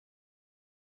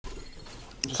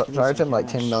Charge him like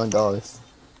 $10 million. That'd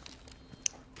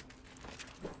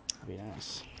be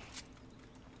nice.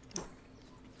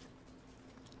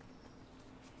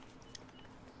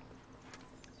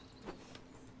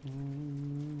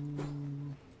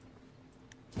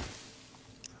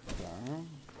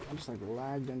 I just like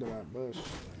lagged into that bush.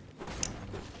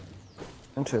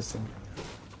 Interesting.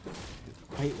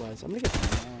 Height wise, I'm gonna get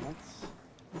that. That's.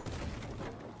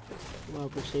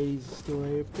 Well, Mercedes is still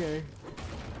AFK.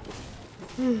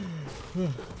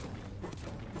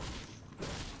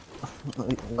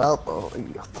 Well,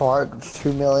 part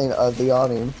 2 million of the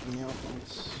awning.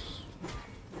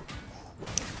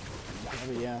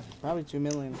 Yep, probably 2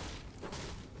 million.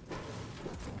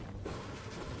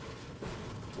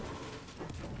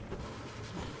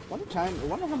 I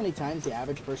wonder how many times the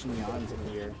average person yawns in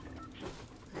a year.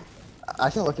 I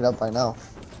can look it up right now.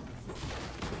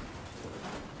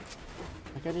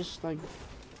 Like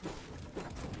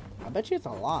I bet you it's a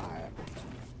lot.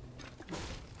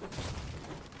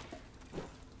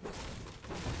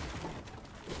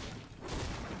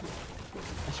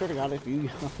 I swear to God, if you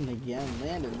yawn again,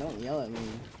 Landon, don't yell at me.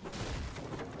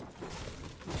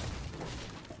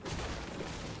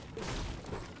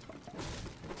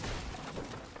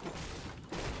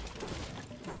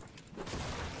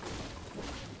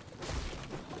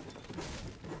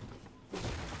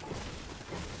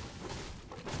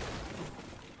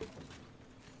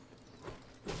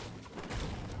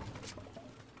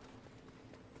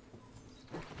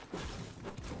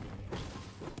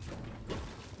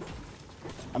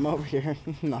 I'm over here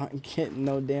not getting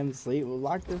no damn sleep. Well,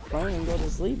 lock your phone and go to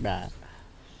sleep, man.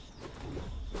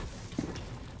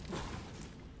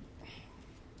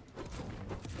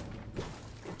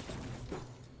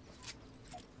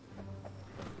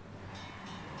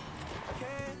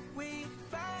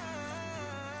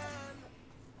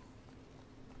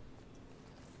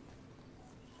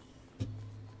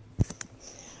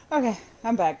 Okay,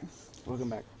 I'm back. Welcome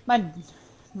back.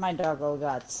 My doggo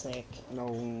got sick. No,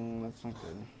 that's not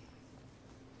good.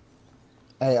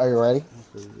 Hey, are you ready?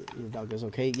 Your dog is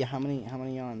okay. Yeah, how many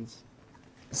yawns?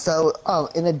 So,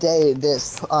 in a day,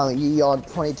 you yawn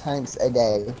 20 times a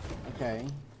day. Okay.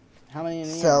 How many in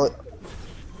a year? So,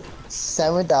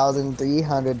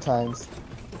 7,300 times.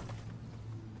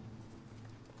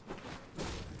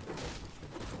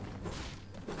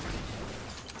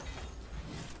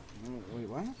 Wait,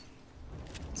 what?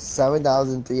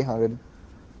 7,300.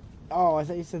 Oh, I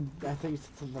thought you said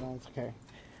something else. Okay.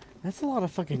 That's a lot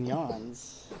of fucking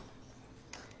yawns.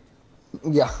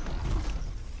 Yeah.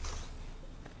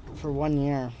 For 1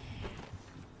 year.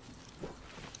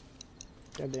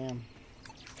 God damn.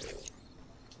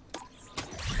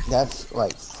 That's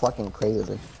like fucking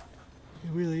crazy. It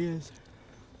really is.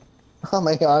 Oh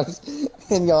my gosh.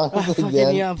 And yawn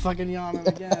again. Yeah, I'm fucking yawning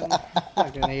again.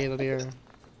 Fucking hate it here.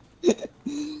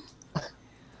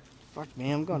 Fuck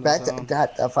me, I'm going Back to to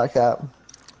that the fuck up.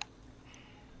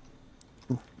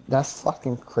 That's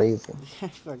fucking crazy. I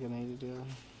fucking hate it here.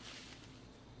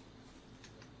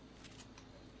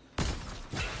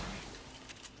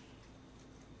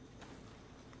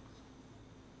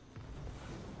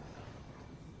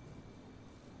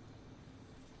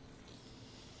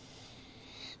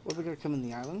 What, we gonna come in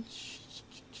the island? Shit.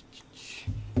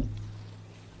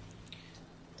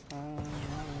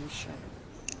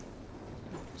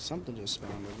 Something just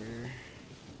spawned over here.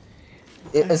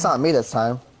 It's not me this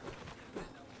time.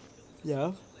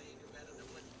 Yeah?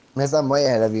 Because I'm way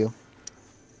ahead of you.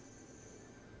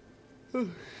 Oh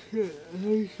shit,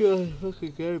 I feel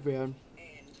fucking good, man.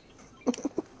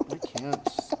 I can't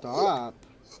stop.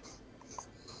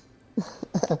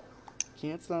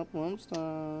 Can't stop, won't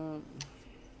stop.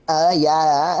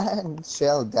 Yeah,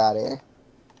 chill, daddy.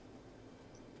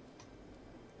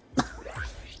 I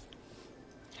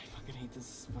fucking hate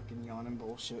this fucking yawning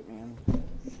bullshit, man.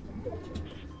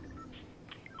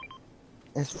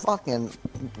 It's fucking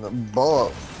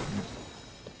bull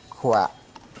crap.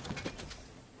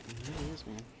 It really is,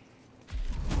 man.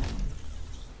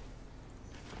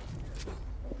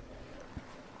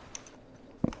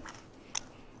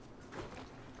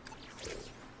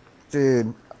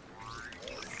 Dude.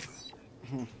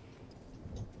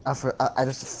 I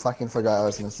just fucking forgot what I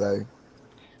was gonna say.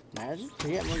 Now, I just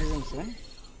forget what you were gonna say.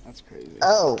 That's crazy.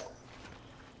 Oh!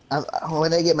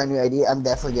 When I get my new ID, I'm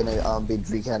definitely gonna be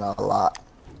drinking a lot.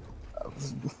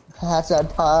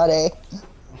 Hashtag party.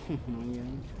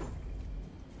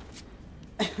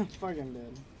 Fucking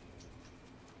dead.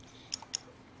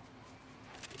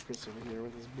 Chris over here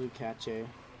with his blue cache.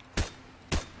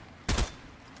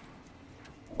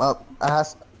 Well,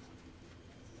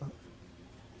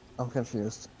 I'm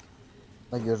confused.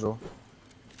 Like usual.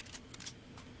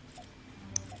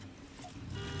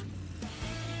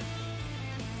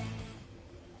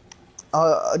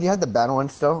 Do you have the band one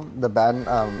still? The band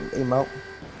emote?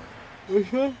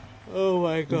 Which one? Oh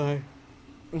my god.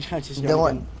 I just The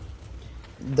one,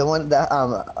 the one that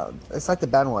it's like the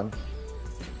band one.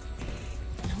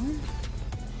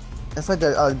 It's like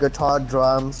the guitar,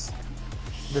 drums,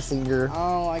 the singer.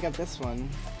 Oh, I got this one.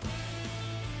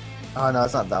 Oh no,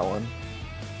 it's not that one.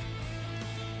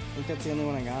 I think that's the only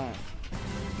one I got.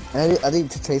 I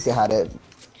think Tracy had it.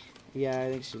 Yeah,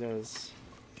 I think she does.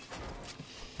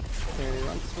 Okay,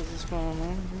 what's this going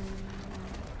on?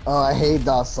 Oh, I hate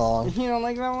that song. You don't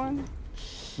like that one?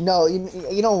 No,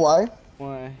 you know why?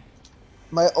 Why?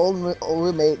 My old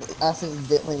roommate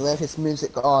accidentally left his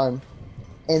music on,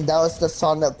 and that was the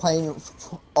song that playing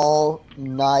all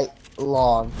night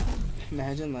long.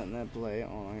 Imagine letting that play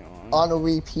all night long. On a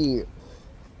repeat.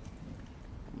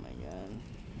 Oh my god.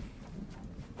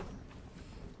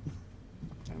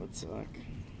 That would suck.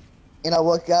 And I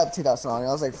woke up to that song, and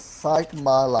I was like, fuck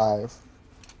my life.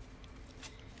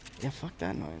 Yeah, fuck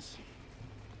that noise.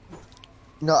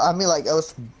 No, I mean like, it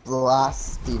was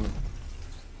blasting.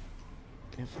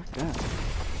 Yeah, fuck that.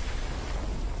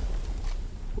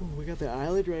 Oh, we got the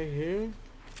island right here.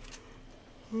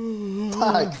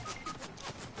 Fuck.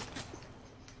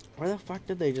 Where the fuck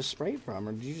did they just spray from,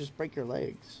 or did you just break your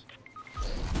legs?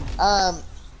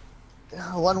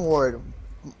 One word.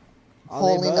 Oh,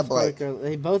 Pulling a Blake.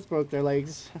 they both broke their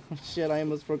legs. Shit, I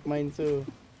almost broke mine too.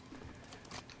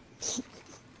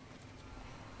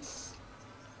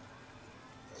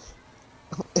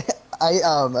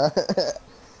 I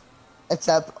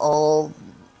accept all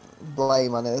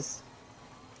blame on this.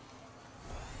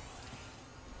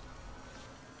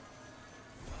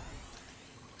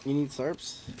 You need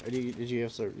slurps? Or did you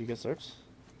have slurp? You got slurps?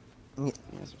 Yeah.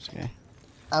 Yes, okay.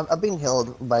 I'm being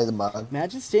healed by the mud.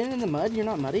 Imagine standing in the mud, you're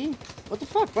not muddy? What the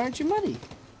fuck? Why aren't you muddy?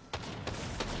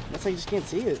 That's like you just can't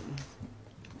see it.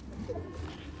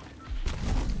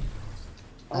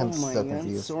 I'm oh my so god,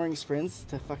 confused. soaring sprints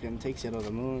to fucking takes you to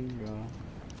the moon, bro.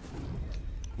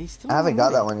 He's still I haven't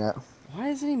not got that muddy. one yet. Why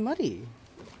isn't he muddy?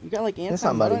 You got like It's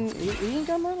not anti-mud on. muddy. You ain't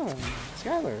got mud on.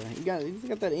 Skylar, he's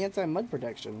got that anti-mud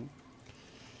protection.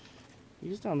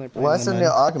 He's down there playing What's in in the the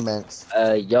mud. arguments?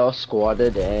 Y'all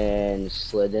squatted and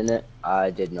slid in it.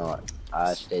 I did not.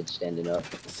 I stayed standing up.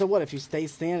 So what, if you stay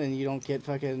standing, you don't get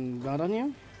fucking mud on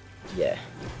you? Yeah.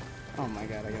 Oh my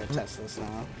god, I gotta test this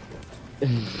now.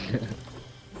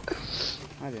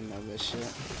 I didn't know this shit.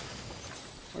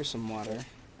 Where's some water?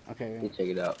 Okay. You check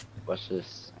it out. Watch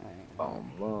this. Alright.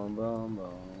 Boom, boom, boom,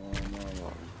 boom, boom,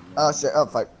 boom. Oh shit! Oh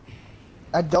fuck!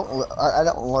 I don't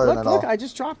learn Look, at look! all. I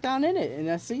just dropped down in it, and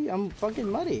I see I'm fucking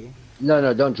muddy.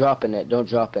 No, don't drop in it. Don't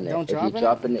drop in it. Don't if drop you in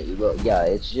drop it? in it, you will. Yeah,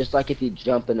 it's just like if you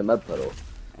jump in a mud puddle.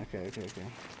 Okay.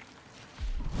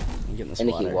 I'm getting this And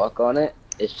if water. you walk on it,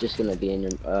 it's just gonna be in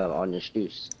your on your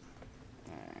shoes.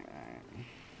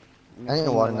 I need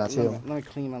water now, too. Let me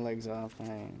clean my legs off.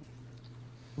 Alright.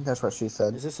 That's what she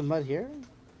said. Is this some mud here?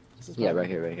 Is this Yeah, mud? right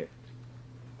here, right here.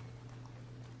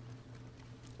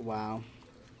 Wow.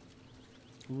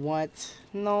 What?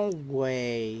 No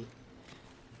way.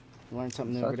 Learn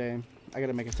something new every day. I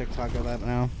gotta make a TikTok of that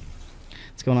now.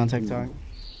 What's going on TikTok?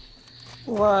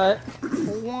 What?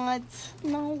 What?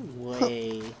 No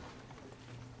way.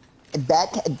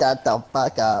 Back that the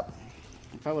fuck up.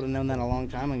 If I would have known that a long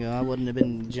time ago, I wouldn't have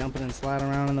been jumping and sliding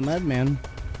around in the mud, man.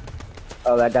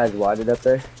 Oh, that guy's wadded up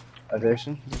there. Okay.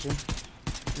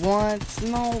 What?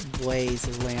 No way this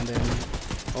is landing.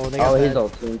 Oh, they Oh, got he's that. all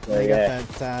team player. They Yeah. got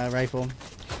that rifle.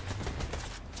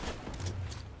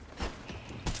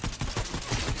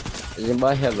 Does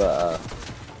anybody have a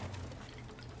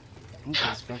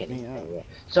Just fucked me up.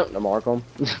 something to mark them?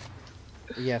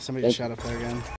 Yeah, somebody just shot up there again.